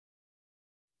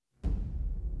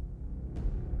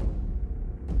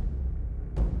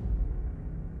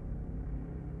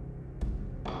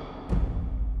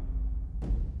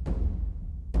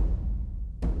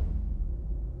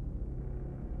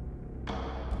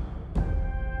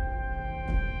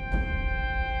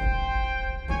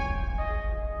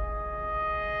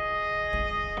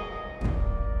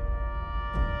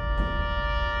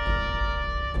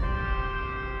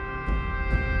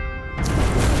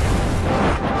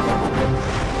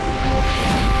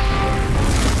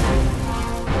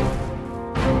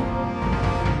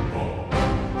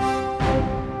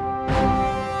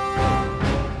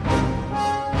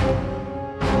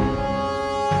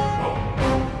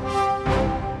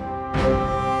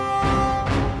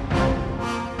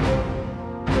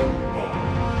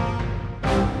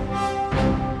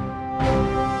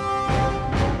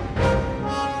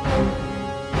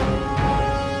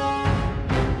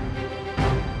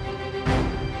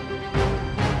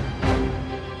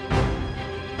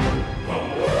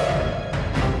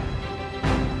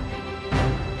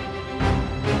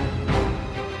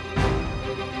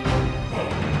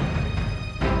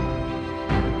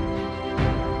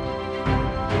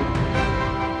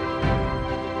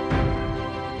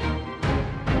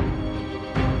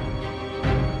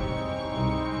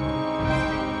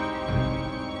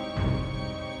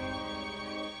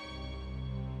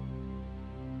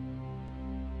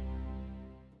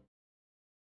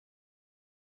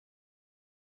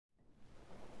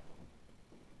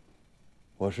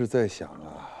我是在想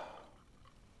啊，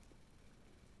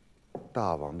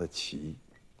大王的棋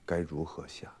该如何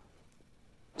下？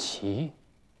棋？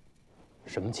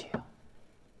什么棋啊？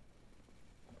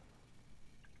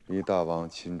离大王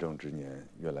亲政之年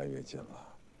越来越近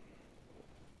了。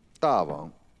大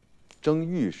王争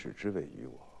御史之位于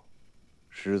我，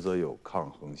实则有抗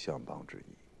衡相邦之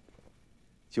意。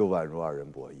就宛如二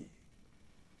人博弈，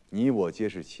你我皆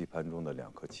是棋盘中的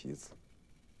两颗棋子。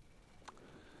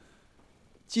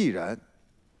既然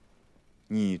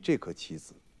你这颗棋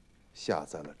子下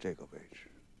在了这个位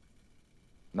置，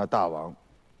那大王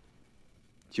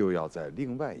就要在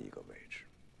另外一个位置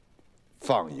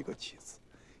放一个棋子，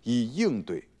以应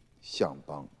对相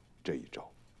邦这一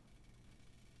招。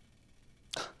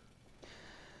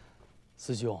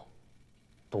师兄，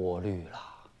多虑了。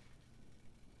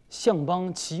相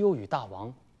邦岂有与大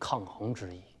王抗衡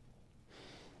之意？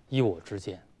依我之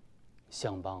见，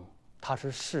相邦他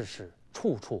是事事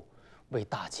处处为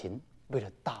大秦、为了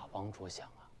大王着想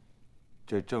啊。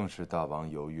这正是大王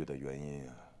犹豫的原因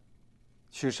啊！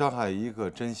去伤害一个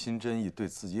真心真意对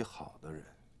自己好的人，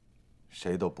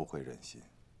谁都不会忍心。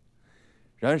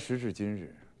然时至今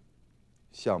日，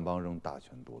相邦仍大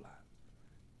权独揽，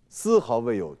丝毫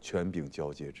未有权柄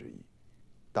交接之意，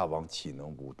大王岂能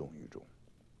无动于衷？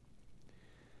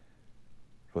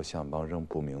若相邦仍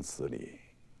不明此理，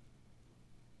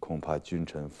恐怕君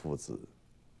臣父子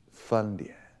翻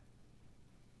脸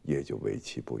也就为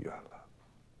期不远了。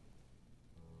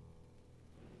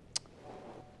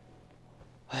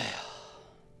哎呀，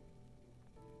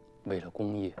为了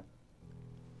功业，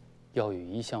要与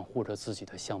一向护着自己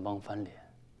的相邦翻脸，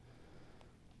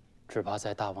只怕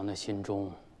在大王的心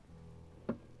中，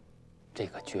这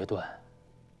个决断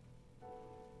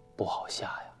不好下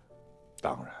呀。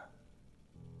当然，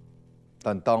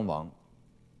但当王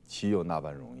岂有那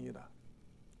般容易的？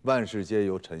万事皆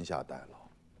由臣下代劳，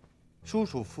舒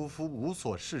舒服服无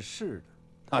所事事的，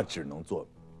那只能做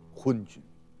昏君、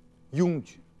庸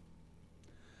君。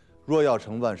若要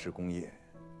成万世功业，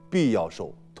必要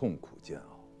受痛苦煎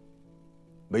熬。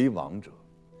为王者，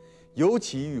尤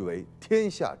其欲为天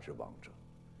下之王者，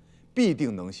必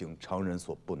定能行常人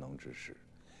所不能之事，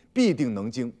必定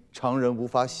能经常人无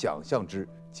法想象之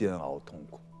煎熬痛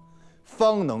苦，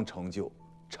方能成就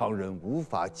常人无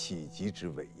法企及之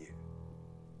伟业。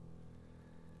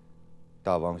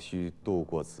大王须度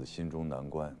过此心中难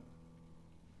关，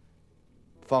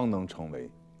方能成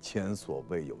为前所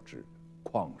未有之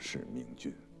旷世明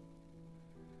君。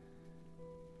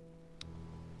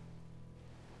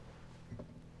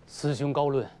师兄高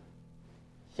论，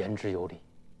言之有理。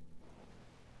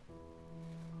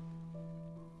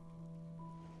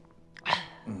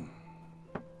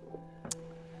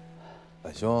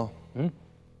本兄，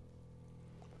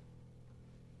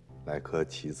来颗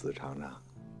棋子尝尝。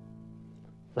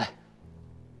来。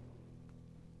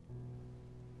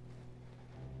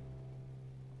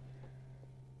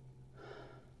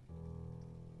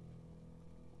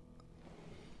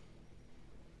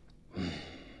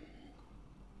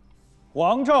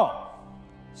王诏：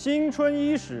新春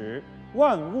伊始，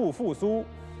万物复苏，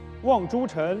望诸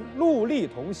臣戮力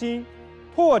同心，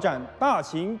拓展大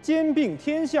秦兼并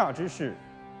天下之势，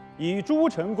以诸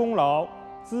臣功劳，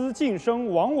资晋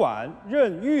升王绾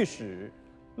任御史，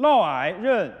嫪毐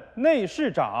任内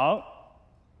侍长。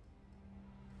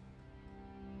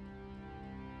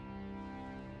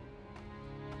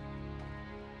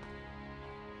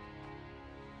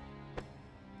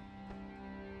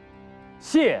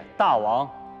谢大王，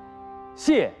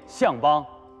谢相邦。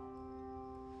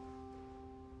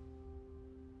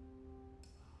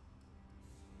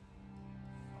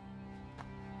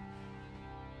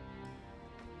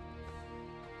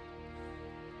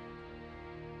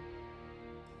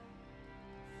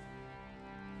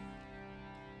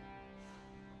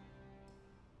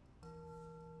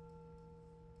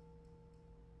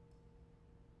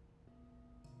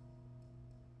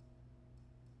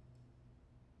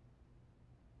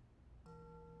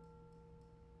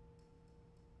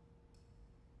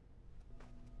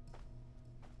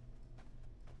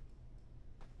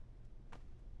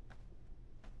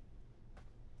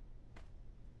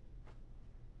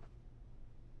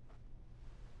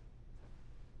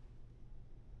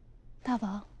大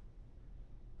王，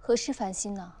何事烦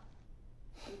心呢？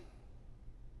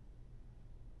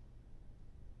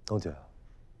东姐，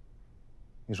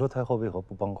你说太后为何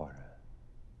不帮寡人，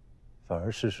反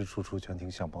而事事处处全听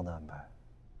相邦的安排？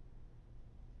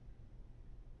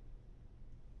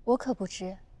我可不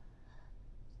知。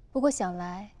不过想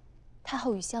来，太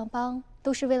后与相邦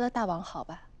都是为了大王好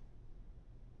吧？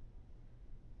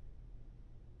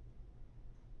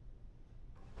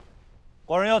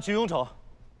寡人要去雍城，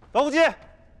保护机。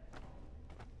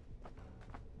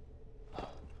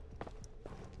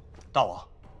大王，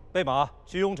备马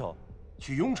去雍城。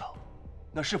去雍城，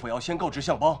那是否要先告知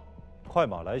相邦？快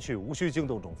马来去，无需惊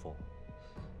动中父。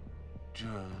这，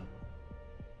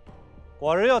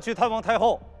寡人要去探望太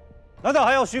后，难道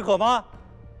还要许可吗？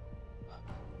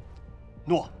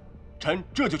诺，臣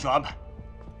这就去安排。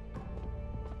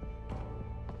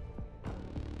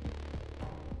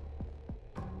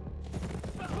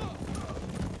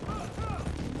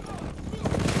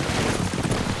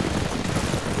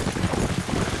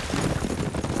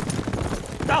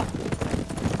上！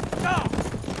上！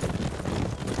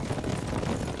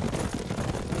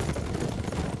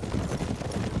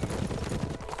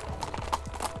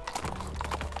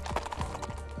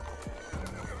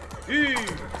吁！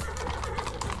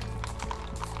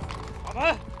打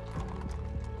门！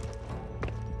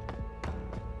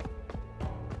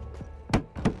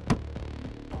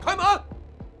开门！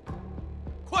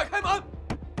快开门！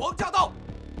王驾到！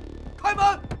开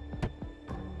门！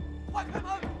快开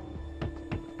门！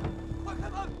快开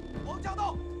门！王驾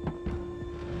到！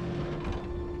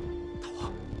大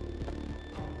王，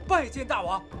拜见大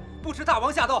王！不知大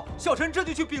王驾到，小臣这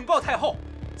就去禀报太后，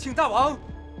请大王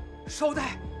稍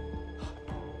待。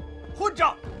混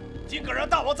账！竟敢让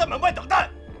大王在门外等待！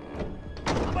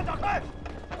把门打开！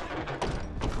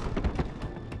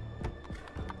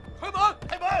开门！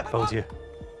开门！保护机，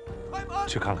开门！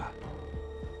去看看。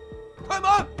开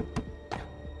门！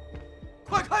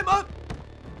快开门！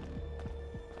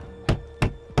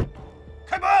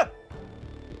开门！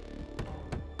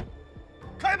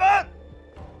开门！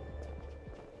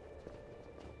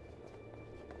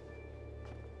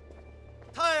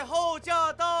太后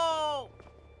驾到！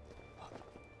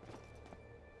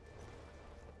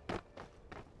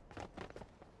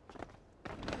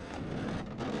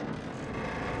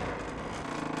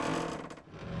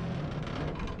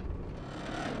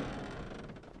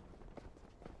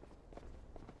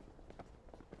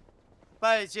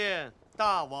拜见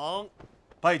大王，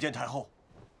拜见太后。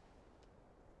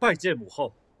拜见母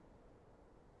后。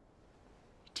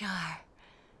正儿，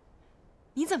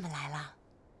你怎么来了？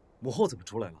母后怎么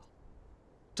出来了？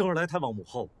正儿来探望母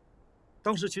后，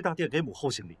当时去大殿给母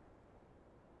后行礼。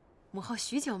母后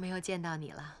许久没有见到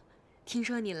你了，听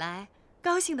说你来，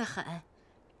高兴得很，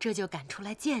这就赶出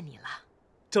来见你了。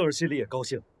正儿心里也高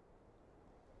兴。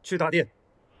去大殿，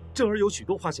正儿有许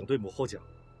多话想对母后讲。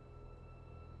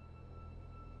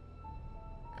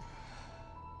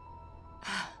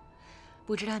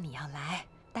不知道你要来，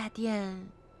大殿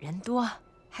人多，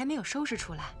还没有收拾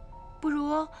出来，不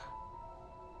如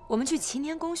我们去齐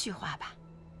年宫叙话吧。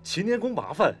齐年宫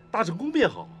麻烦，大正宫便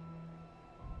好。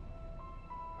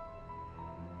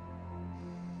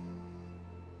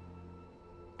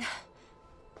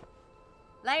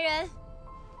来人，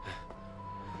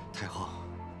太后，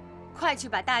快去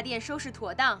把大殿收拾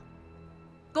妥当，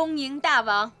恭迎大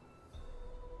王。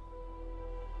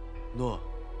诺。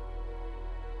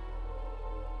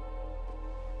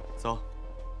走。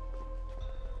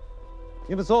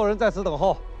你们所有人在此等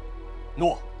候。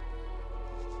诺。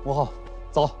母后，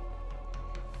走。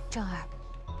正儿，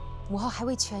母后还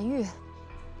未痊愈，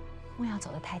莫要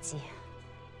走得太急。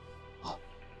好。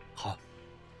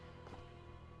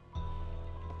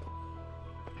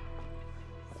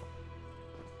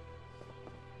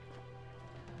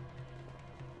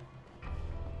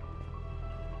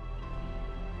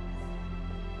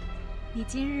你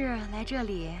今日来这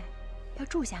里，要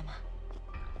住下吗？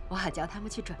我好叫他们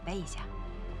去准备一下。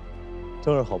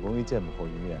正儿好不容易见母后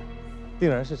一面，定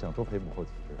然是想多陪母后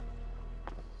几日。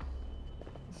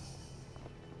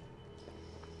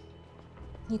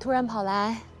你突然跑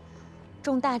来，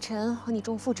众大臣和你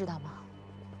众父知道吗？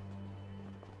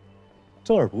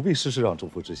正儿不必事事让众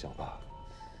父知晓吧？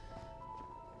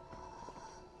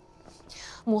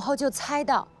母后就猜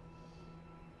到，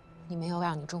你没有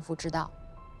让你众父知道。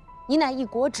你乃一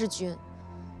国之君，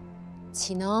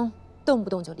岂能动不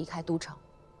动就离开都城？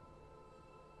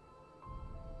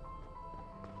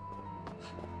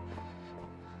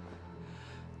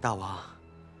大王，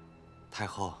太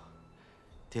后，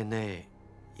殿内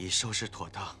已收拾妥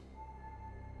当。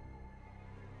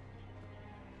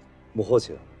母后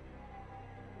请。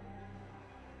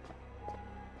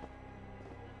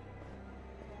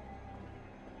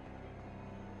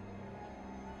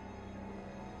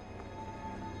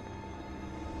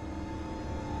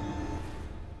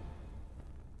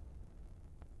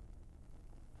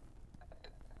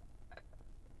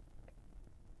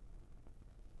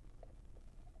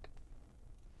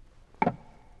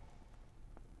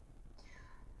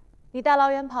你大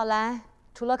老远跑来，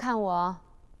除了看我，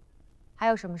还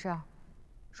有什么事儿？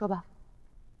说吧。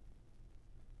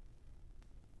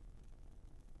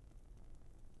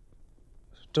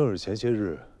正是前些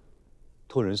日，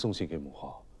托人送信给母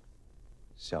后，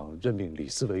想任命李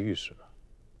斯为御史。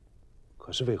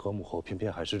可是为何母后偏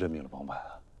偏还是任命了王婉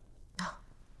啊？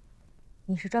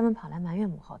你是专门跑来埋怨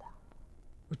母后的？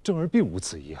正儿并无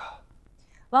此意啊。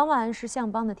王婉是相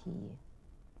邦的提议，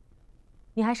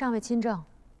你还尚未亲政，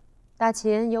大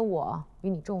秦由我与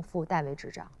你仲父代为执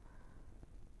掌。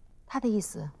他的意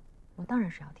思，我当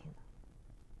然是要听的。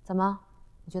怎么，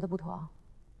你觉得不妥？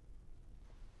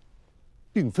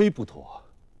并非不妥，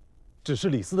只是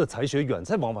李斯的才学远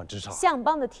在王婉之上。相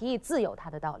邦的提议自有他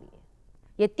的道理，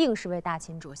也定是为大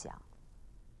秦着想。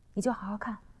你就好好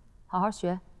看，好好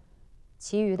学，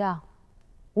其余的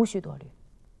无需多虑。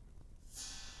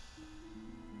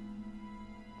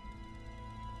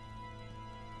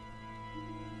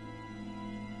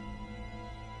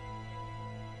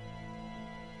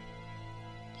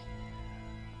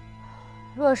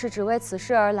若是只为此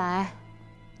事而来，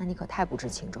那你可太不知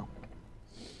轻重。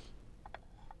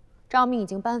诏命已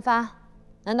经颁发，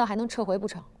难道还能撤回不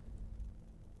成？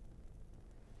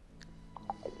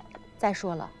再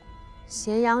说了，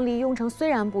咸阳离雍城虽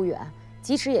然不远，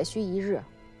疾驰也需1日，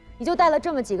你就带了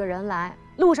这么几个人来，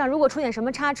路上如果出现什么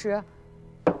差池，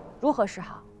如何是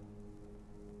好？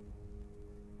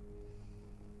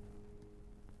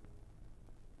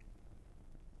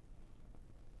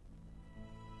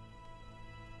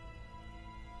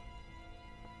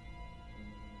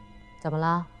怎么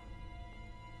了？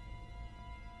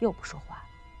又不说话，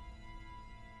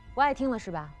不爱听了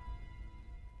是吧？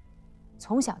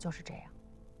从小就是这样，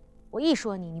我一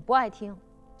说你，你不爱听，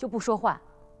就不说话。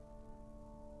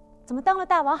怎么当了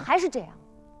大王还是这样？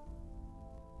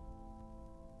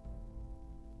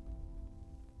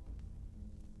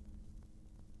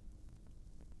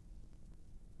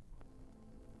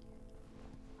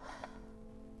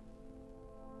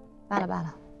罢了罢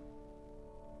了，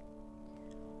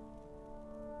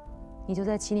你就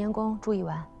在祈年宫住一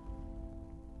晚。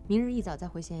明日一早再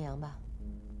回咸阳吧。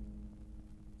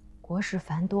国事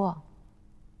繁多，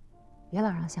别老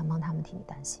让相邦他们替你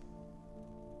担心。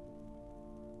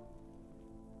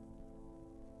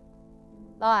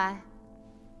嫪毐，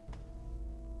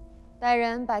带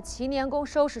人把祈年宫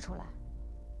收拾出来。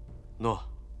诺。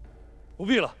不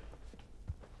必了，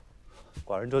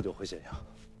寡人这就回咸阳。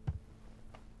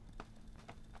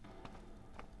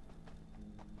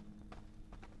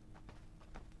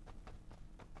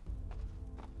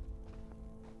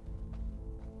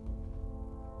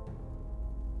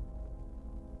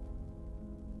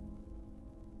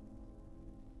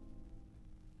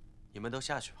你们都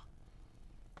下去吧。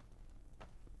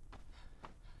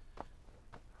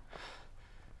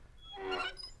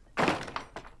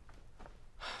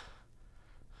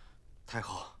太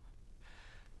后，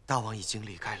大王已经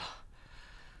离开了。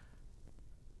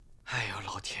哎呦，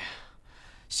老天，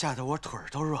吓得我腿儿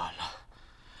都软了。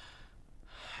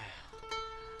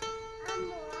阿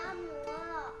母，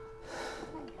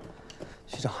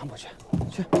去找阿母去，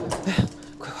去，哎，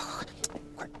快，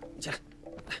起来，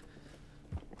来，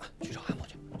去找阿母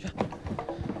去，去，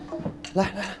来，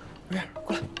这样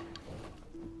过来，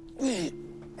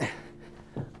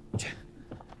去找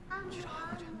阿母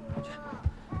去，去。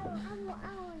阿母，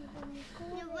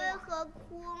你为何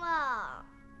哭了？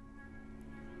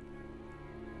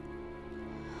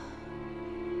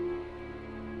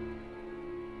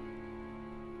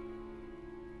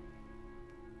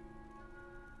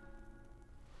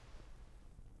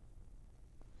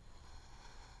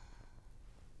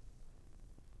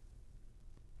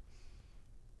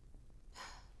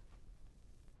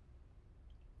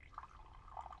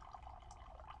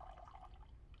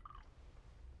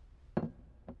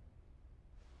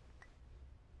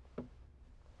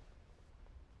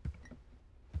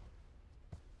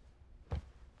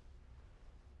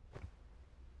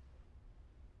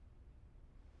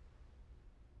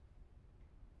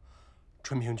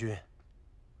春平君，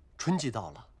春季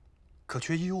到了，可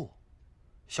缺衣物，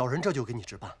小人这就给你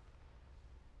置办。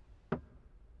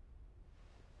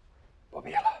不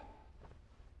必了，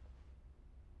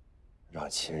让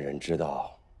秦人知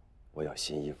道我有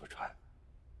新衣服穿，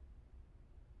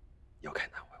又该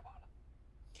难为我了。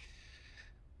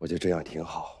我就这样挺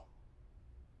好。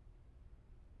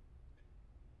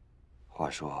话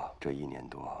说这1年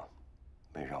多，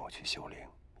没让我去修陵，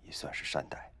已算是善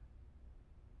待。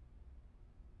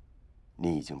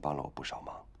你已经帮了我不少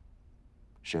忙，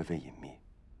身份隐秘，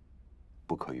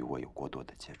不可与我有过多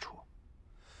的接触。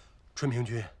春平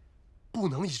君，不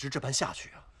能一直这般下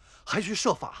去啊，还需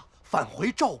设法返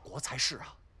回赵国才是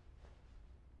啊。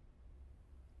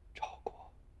赵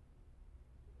国，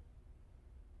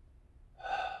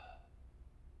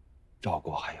赵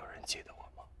国还有人记得我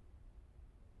吗？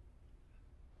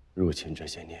入秦这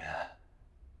些年，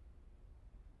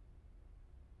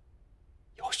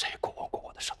有谁过问过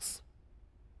我的生死？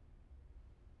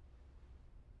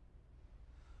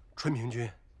春平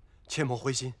君，切莫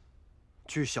灰心。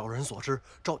据小人所知，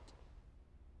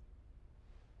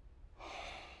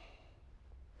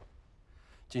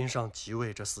今上即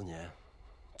位这4年，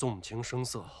纵情声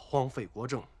色，荒废国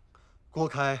政，郭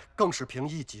开更是凭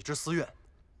一己之私怨，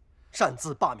擅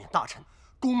自罢免大臣，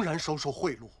公然收受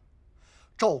贿赂。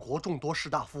赵国众多士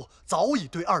大夫早已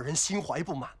对2人心怀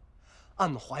不满，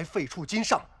暗怀废黜今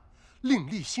上，另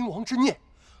立兴亡之念。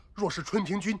若是春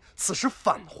平君此时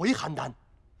返回邯郸，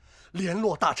联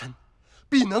络大臣，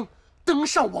必能登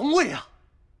上王位啊！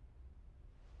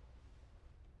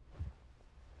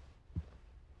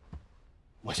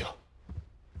莫兄，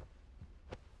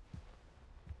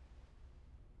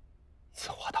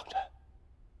此话当真？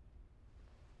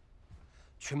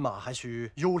群马还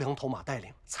需优良头马带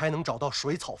领，才能找到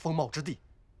水草丰茂之地，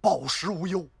饱食无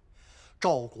忧。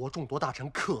赵国众多大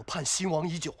臣渴盼兴亡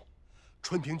已久，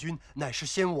春平君乃是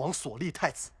先王所立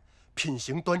太子，品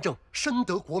行端正，深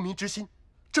得国民之心，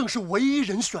正是唯一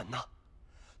人选呐。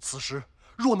此时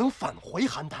若能返回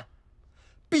邯郸，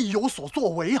必有所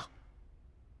作为啊！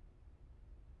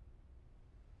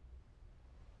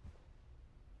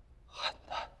邯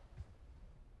郸，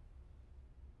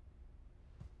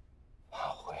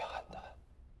返回邯郸，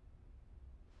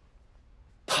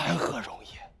谈何容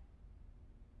易？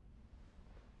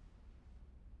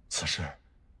此事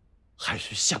还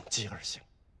需相机而行。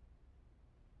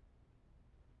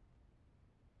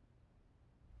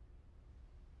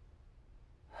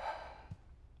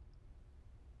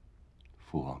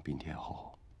父王宾天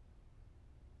后，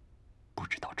不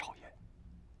知道朝野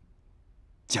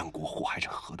将国祸害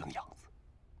成何等样子。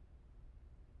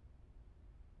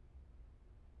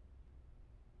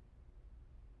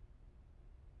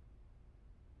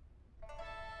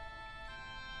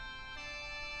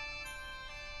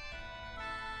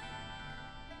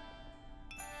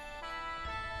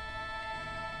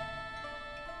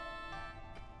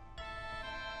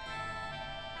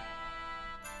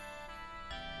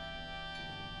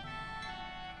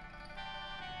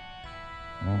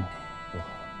不好。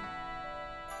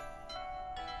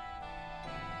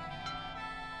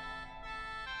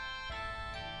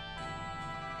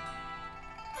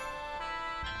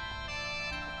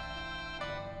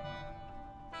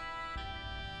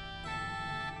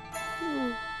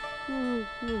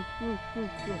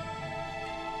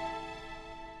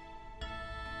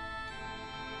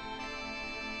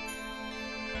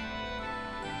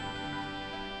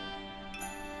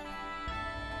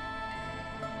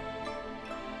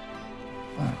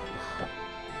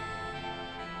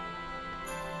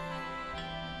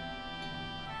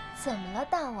怎么了，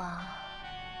大王？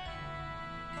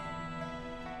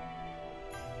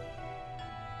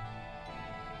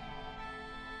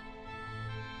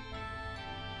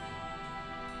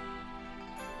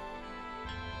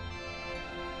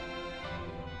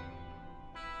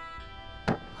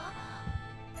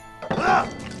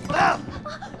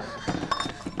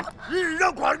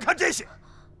让寡人看这些。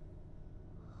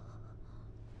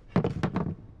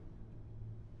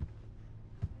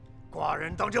寡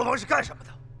人当这王是干什么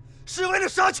的？是为了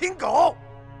杀秦狗。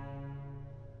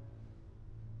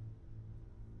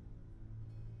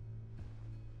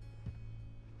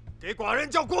给寡人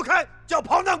叫郭开，叫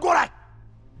庞南过来。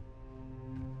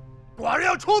寡人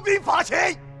要出兵伐秦。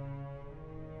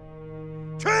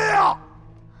去呀！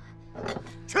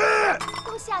去！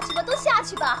都下去吧，都下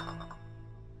去吧。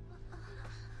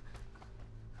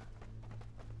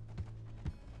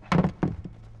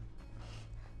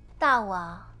大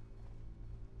王，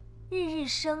日日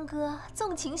笙歌，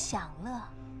纵情享乐，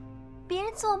别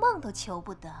人做梦都求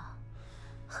不得，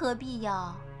何必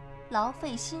要劳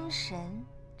费心神，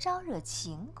招惹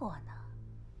秦国呢？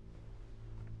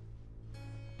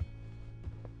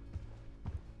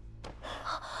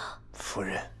夫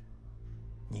人，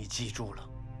你记住了，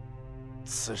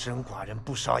此生寡人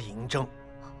不杀嬴政，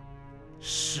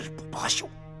誓不罢休。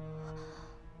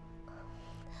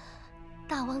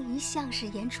大王一向是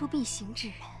言出必行之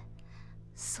人，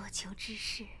所求之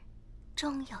事，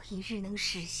终有一日能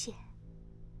实现。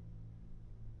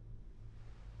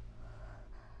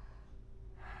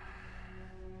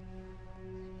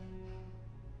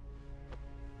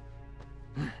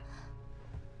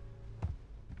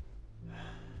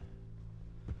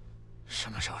什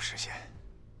么时候实现？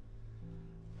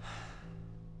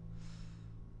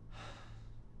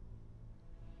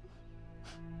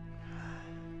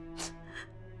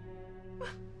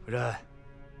夫人，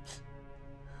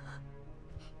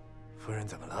夫人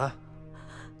怎么了？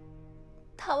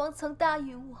大王曾答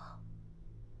应我，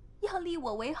要立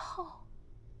我为后，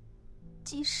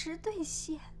几时兑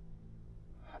现？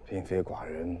并非寡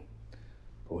人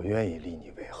不愿意立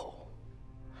你为后，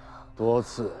多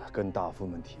次跟大夫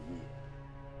们提议，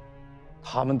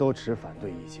他们都持反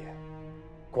对意见，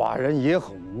寡人也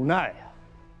很无奈呀。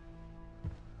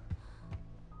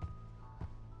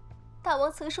大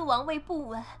王曾说王位不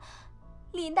稳，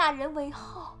立那人为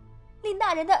后，立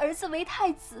那人的儿子为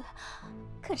太子。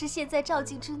可是现在赵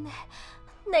境之内，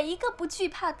哪一个不惧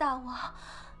怕大王？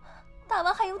大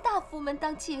王还用大夫们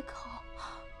当借口。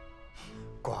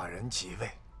寡人即位，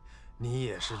你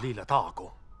也是立了大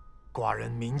功，寡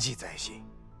人铭记在心。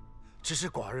只是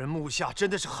寡人目下真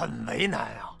的是很为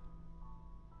难啊。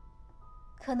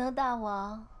可能大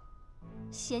王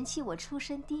嫌弃我出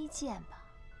身低贱吧，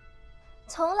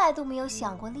从来都没有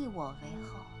想过立我为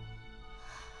后。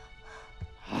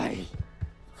哎，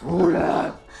夫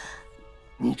人，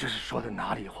你这是说的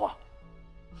哪里话？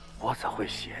我怎会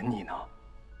嫌你呢？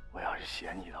我要是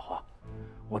嫌你的话，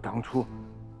我当初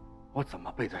我怎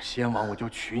么背着先王我就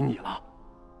娶你了？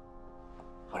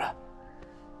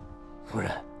夫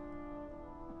人，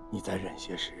你再忍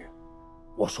些时日，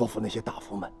我说服那些大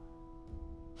夫们，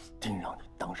定让你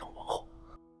当上王后。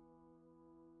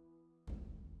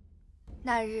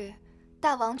那日，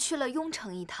大王去了雍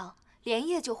城一趟，连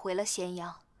夜就回了咸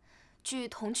阳。据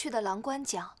同去的郎官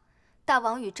讲，大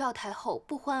王与赵太后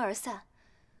不欢而散，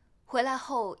回来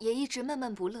后也一直闷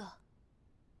闷不乐。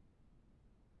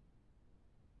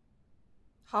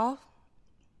好，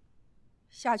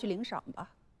下去领赏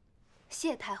吧。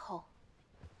谢太后。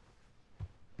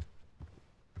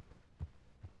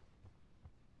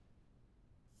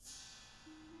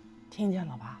听见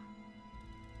了吧？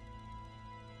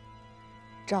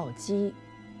赵姬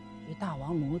与大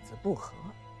王母子不和，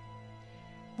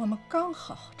我们刚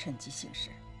好趁机行事。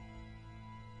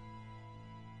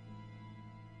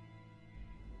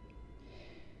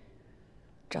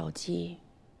赵姬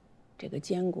这个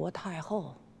监国太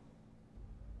后，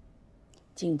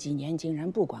近几年竟然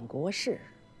不管国事，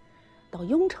到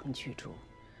雍城居住，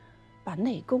把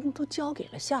内宫都交给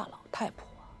了夏老太婆，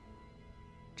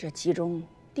这其中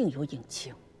定有隐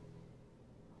情。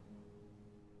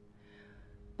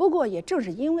不过也正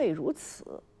是因为如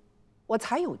此，我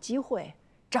才有机会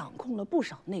掌控了不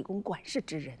少内宫管事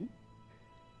之人。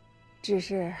只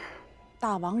是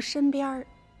大王身边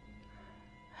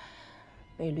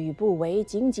被吕不韦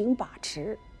紧紧把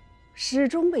持，始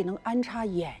终未能安插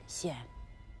眼线。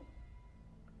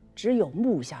只有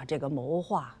目下这个谋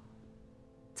划，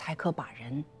才可把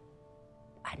人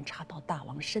安插到大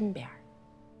王身边。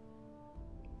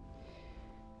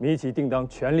米己定当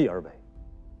全力而为。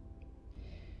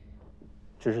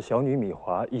只是小女米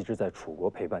华一直在楚国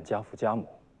陪伴家父家母，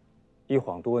一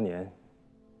晃多年，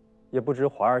也不知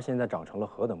华儿现在长成了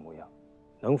何等模样，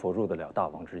能否入得了大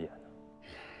王之眼呢？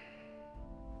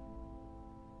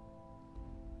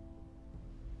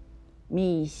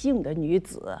米姓的女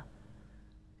子，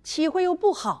岂会有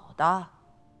不好的？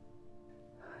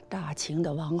大秦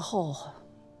的王后，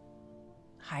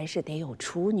还是得有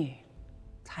处女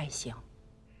才行。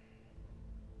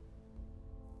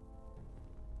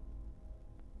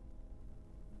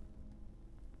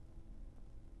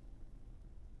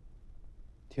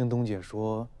听东姐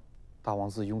说，大王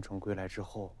自雍城归来之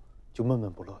后，就闷闷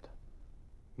不乐的。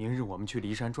明日我们去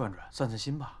骊山转转，散散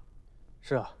心吧。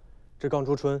是啊，这刚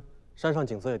初春，山上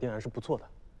景色也定然是不错的。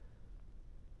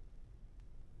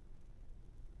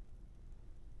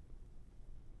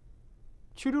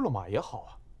去溜溜马也好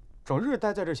啊，整日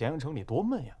待在这咸阳城里多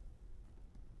闷呀。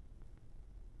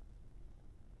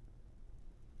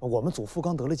我们祖父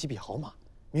刚得了几匹好马，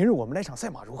明日我们来场赛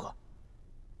马如何？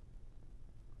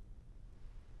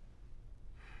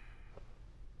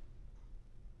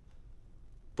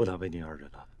不难为您二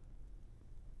人了。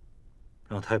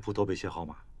让太仆多备些好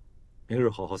马，明日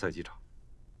好好赛几场。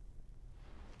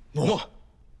喏，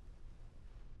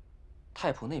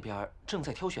太仆那边正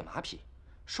在挑选马匹，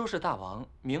说是大王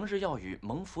明日要与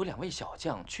蒙府2位小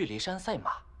将去骊山赛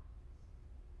马。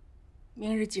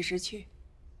明日几时去？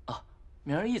啊，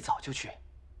明儿一早就去。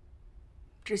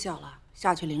知晓了，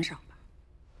下去领赏吧。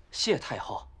谢太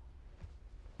后。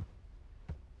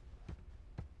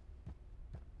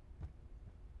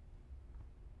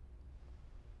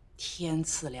天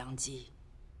赐良机，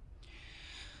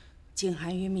景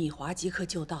寒与米华即刻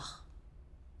就到。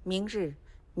明日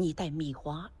你带米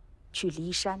华去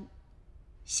骊山，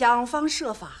想方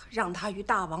设法让他与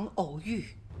大王偶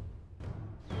遇。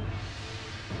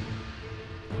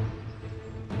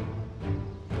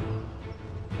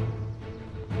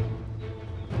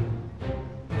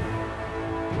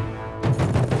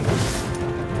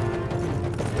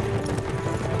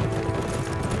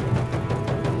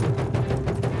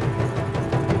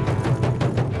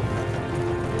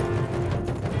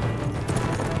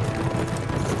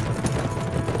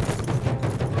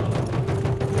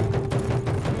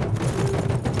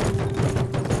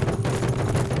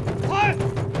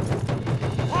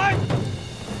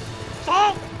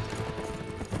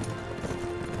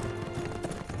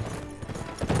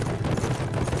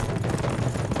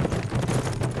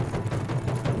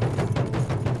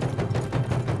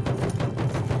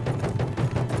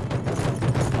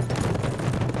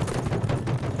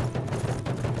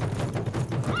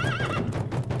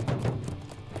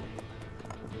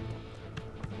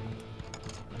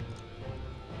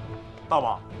大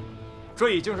王，这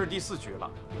已经是第4局了，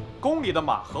宫里的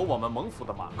马和我们蒙府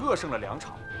的马各胜了2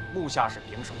场，目下是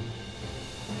平手。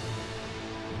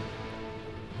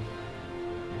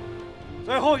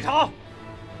最后一场，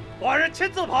寡人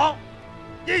亲自跑，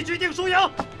一局定输赢。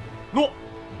诺。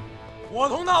我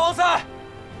同大王赛。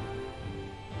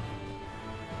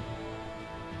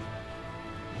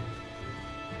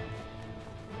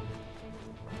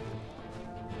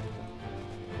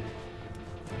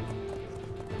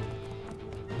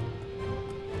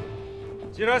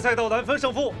既然赛道难分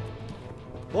胜负，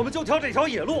我们就挑这条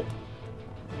野路，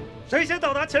谁先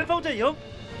到达前方阵营，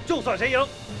就算谁赢，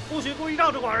不许故意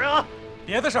让着寡人啊！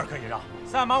别的事儿可以让，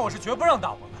赛马我是绝不让大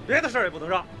王的。别的事儿也不能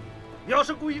让，你要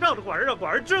是故意让着寡人，让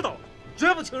寡人知道了，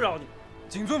绝不轻饶你。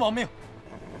谨遵王命。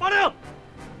发令。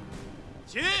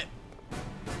起。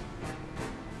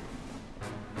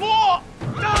落。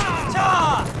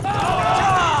驾！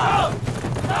驾！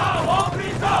大王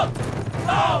必胜！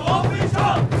大王必胜！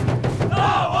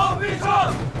大王必胜！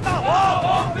大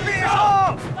王必胜！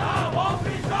大王必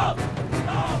胜！大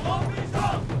王必胜！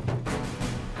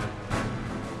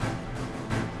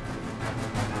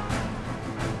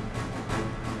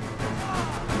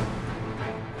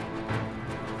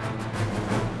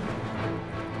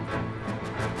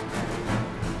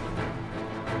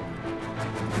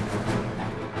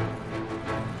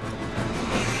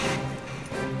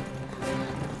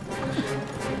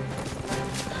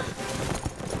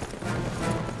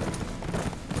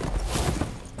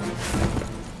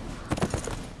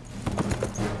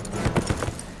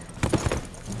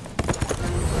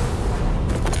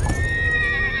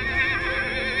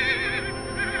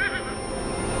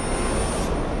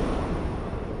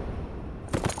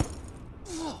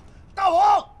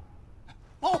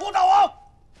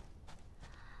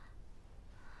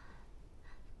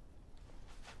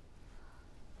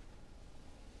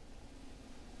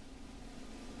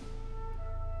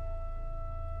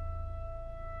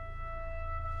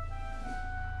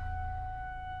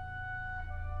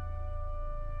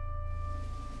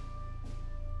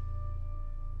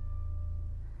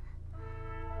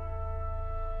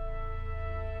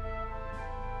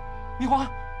米花，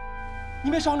你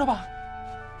没伤着吧？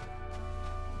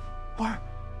花儿，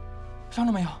伤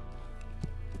着没有？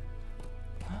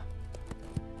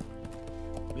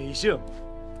米姓，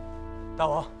大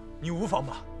王，你无妨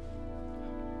吧？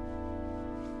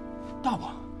大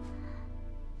王，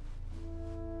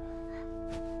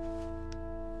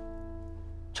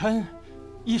臣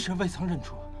一时未曾认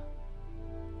出。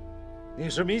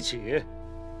你是米启？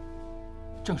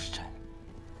正是臣。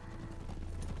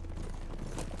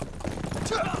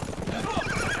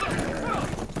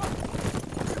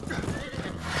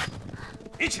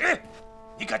米启，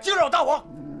你敢惊扰大王？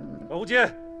龙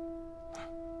坚，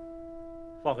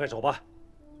放开手吧。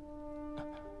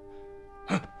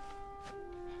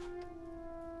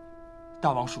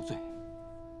大王恕罪，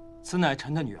此乃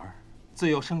臣的女儿，自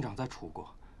幼生长在楚国，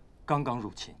刚刚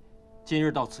入秦，今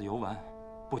日到此游玩，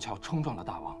不巧冲撞了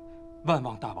大王，万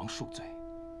望大王恕罪。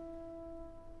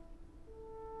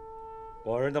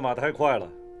寡人的马太快了，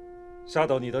吓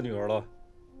到你的女儿了。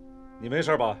你没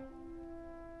事吧？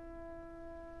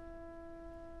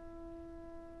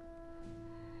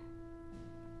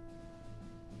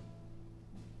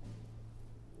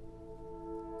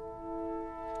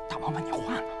大王问你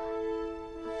话呢。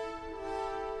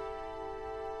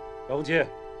龙坚，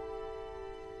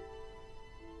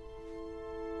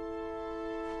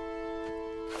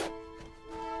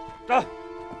站！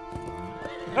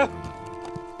哎！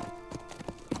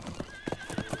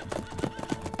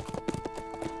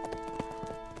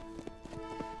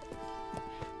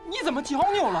你怎么脚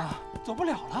扭了？走不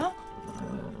了了？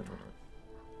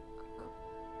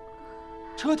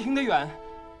车停得远，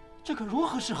这可如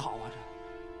何是好啊？这。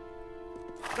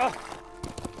站！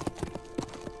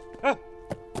哎！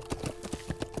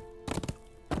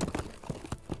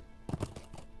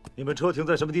你们车停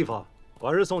在什么地方？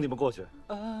寡人送你们过去。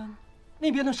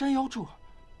那边的山腰处。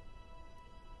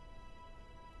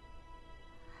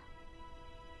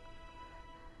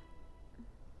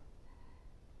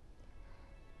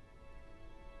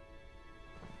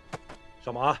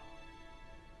上马，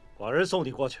寡人送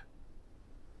你过去。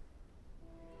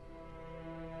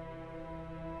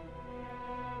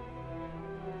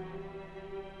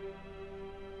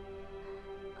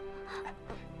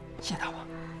谢大王。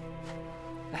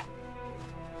来。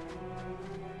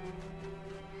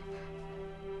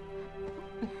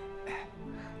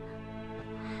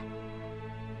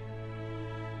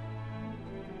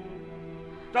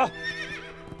站！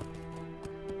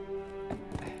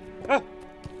哎！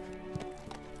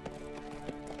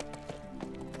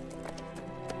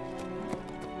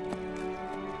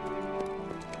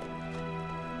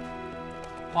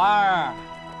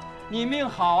你命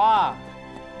好啊，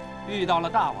遇到了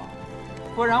大王，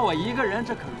不然我一个人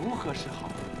这可如何是好？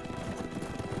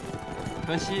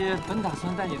可惜本打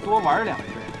算带你多玩2日，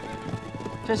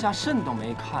这下肾都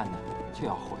没看呢，就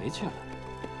要回去了。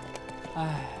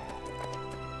唉，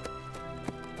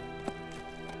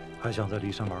还想在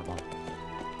骊山玩吗？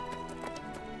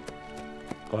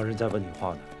寡人在问你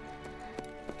话呢。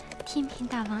听凭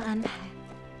大王安排。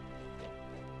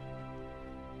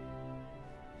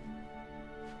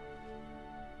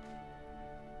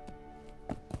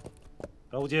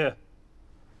白无忌，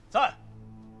在。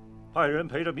派人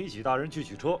陪着米喜大人去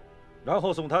取车，然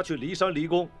后送他去骊山离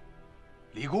宫。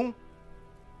离宫？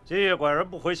今夜寡人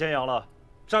不回咸阳了，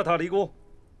擅他离宫。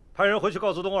派人回去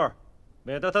告诉冬儿，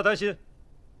免得他担心。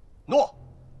诺。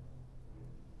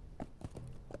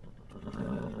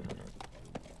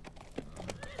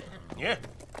你，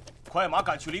快马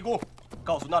赶去离宫，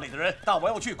告诉那里的人，大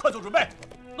王要去，快做准备。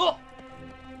诺。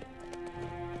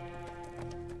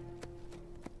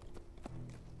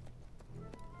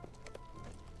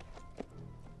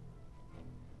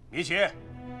米奇，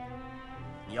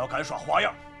你要敢耍花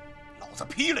样，老子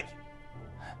劈了你！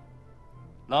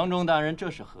郎中大人，这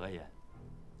是何言？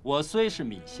我虽是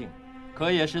芈姓，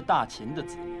可也是大秦的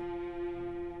子民。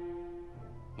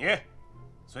你，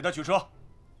随他取车。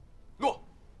诺。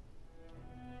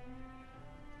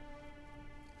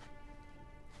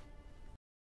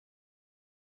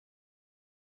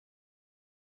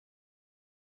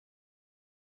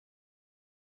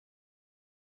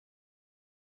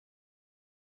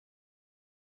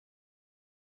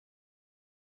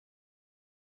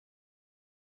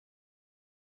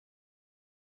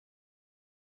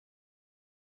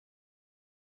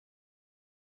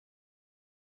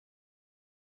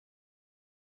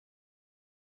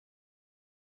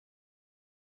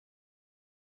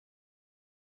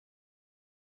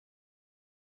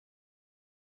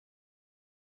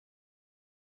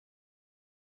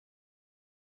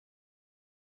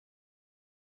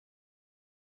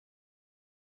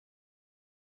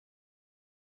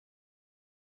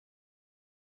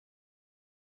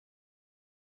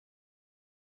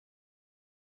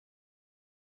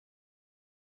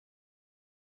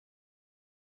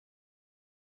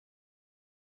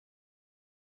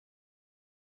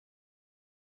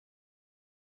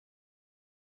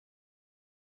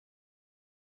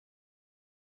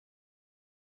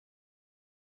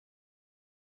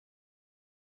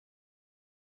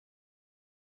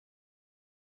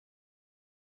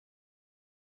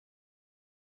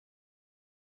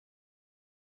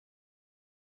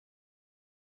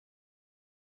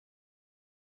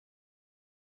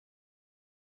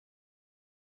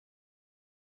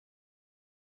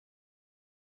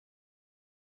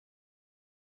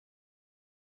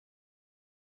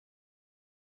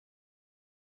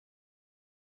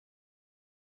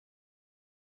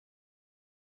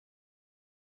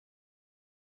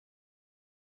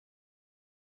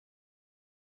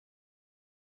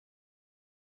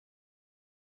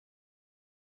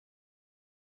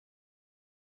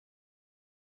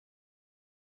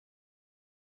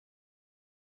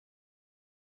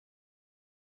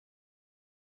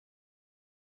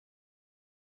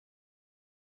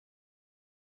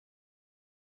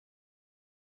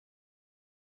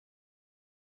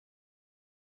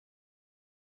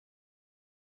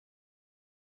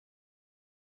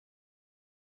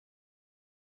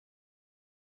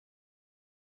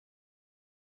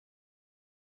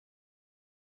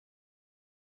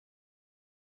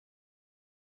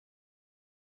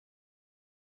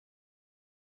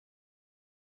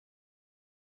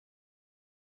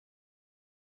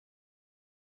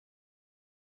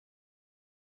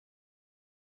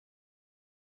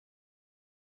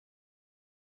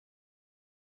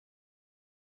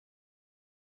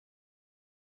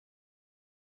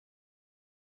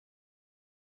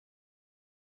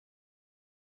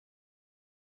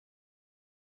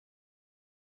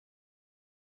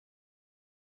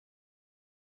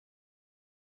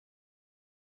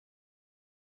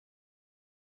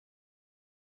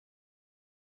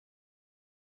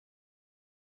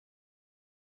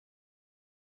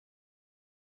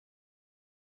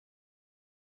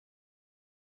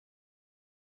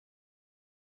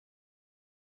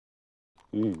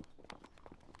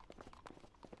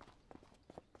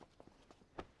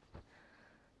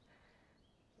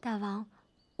大王，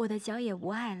我的脚也无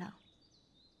碍了。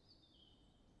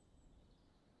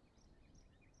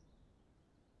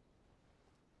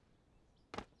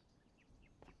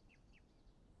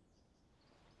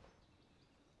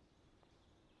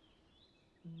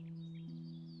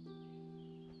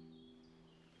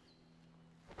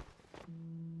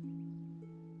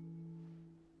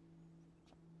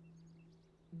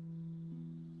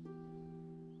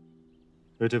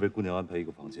为这位姑娘安排一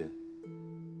个房间。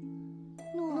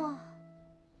诺。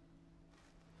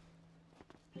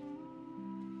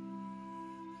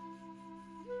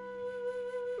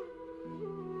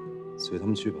随他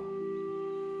们去吧，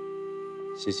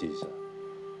歇息一下。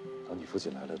等你父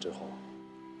亲来了之后，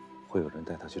会有人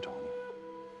带他去找你。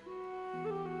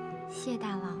谢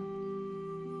大王。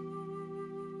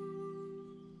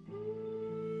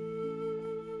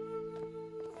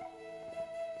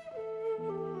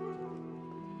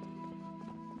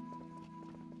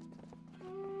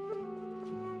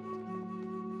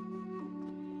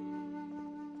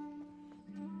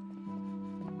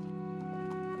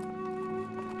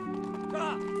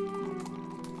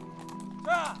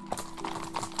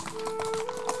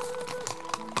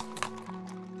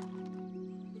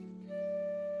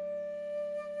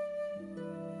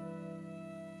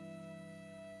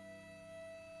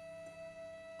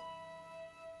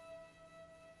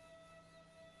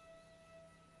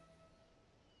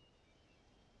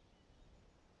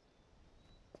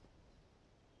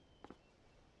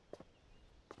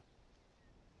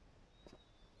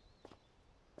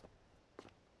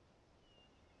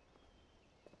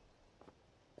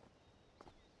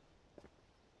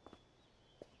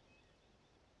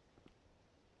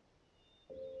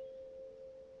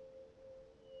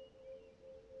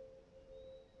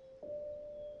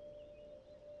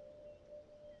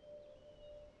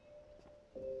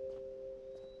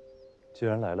 既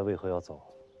然来了，为何要走？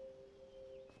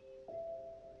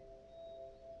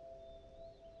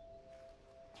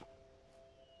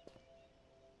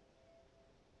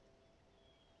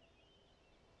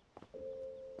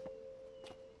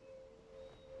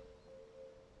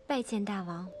拜见大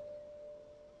王。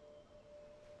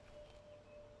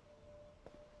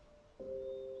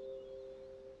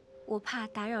我怕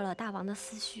打扰了大王的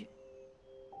思绪。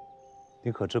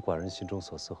你可知寡人心中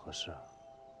所思何事？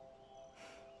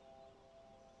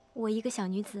 我一个小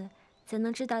女子，怎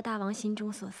能知道大王心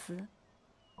中所思？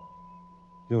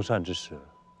用膳之时，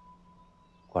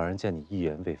寡人见你一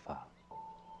言未发。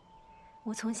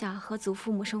我从小和祖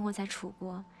父母生活在楚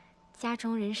国，家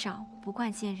中人少，不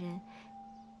惯见人，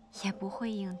也不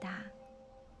会应答。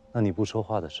那你不说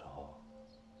话的时候，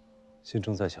心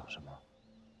中在想什么？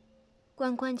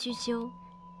关关雎鸠，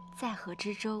在河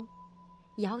之洲。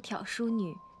窈窕淑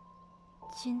女，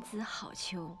君子好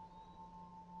逑。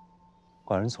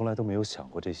 寡人从来都没有想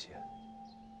过这些。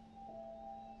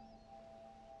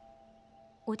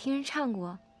我听人唱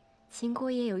过，秦国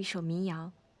也有一首民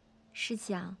谣，是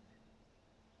讲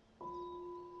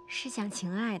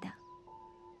情爱的。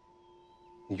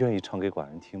你愿意唱给寡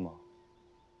人听吗？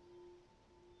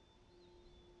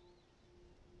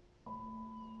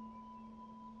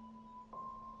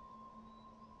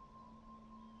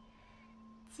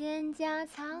蒹葭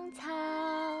苍苍。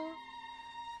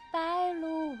 白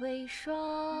露为霜，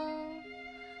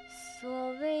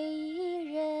所谓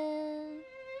伊人，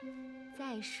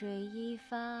在水一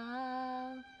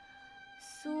方。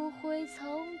溯洄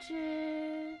从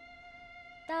之，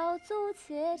道阻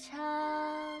且长；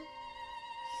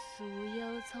溯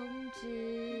游从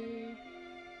之，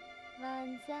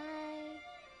宛在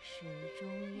水中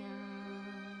央。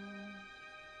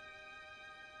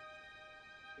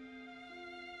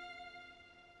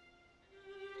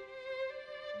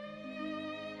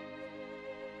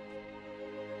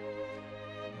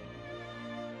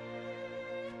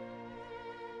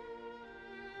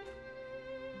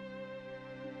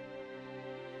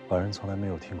 寡人从来没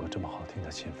有听过这么好听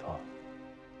的琴风。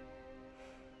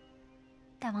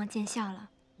大王见笑了。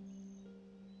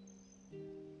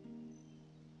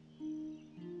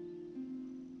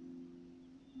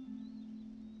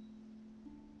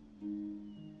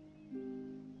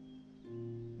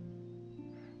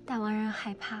大王让人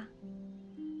害怕，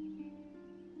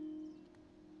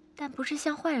但不是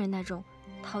像坏人那种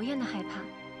讨厌的害怕，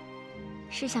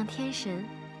是像天神，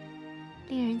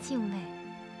令人敬畏。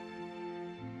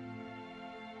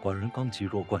 寡人刚及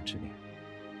弱冠之年，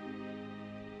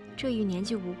这与年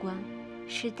纪无关，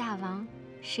是大王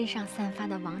身上散发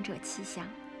的王者气象。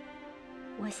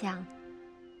我想，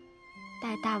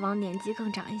待大王年纪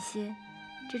更长一些，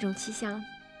这种气象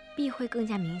必会更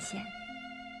加明显。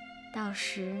到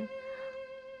时，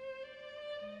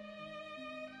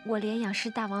我连仰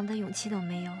视大王的勇气都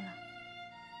没有了。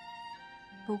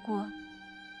不过，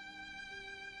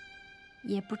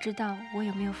也不知道我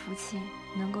有没有福气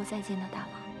能够再见到大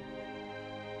王。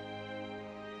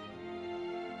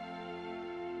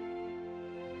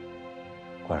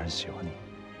 寡人喜欢你。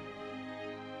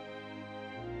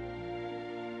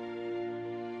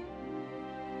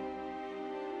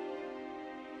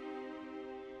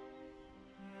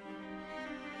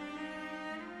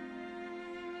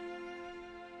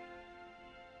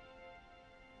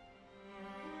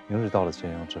明日到了咸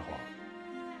阳之后，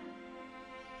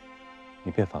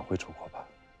你便返回楚国吧。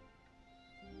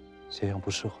咸阳不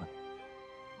适合你。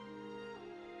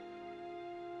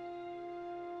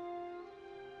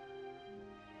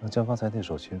能将刚才那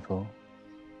首秦风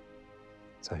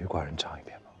再与寡人唱一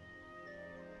遍吗？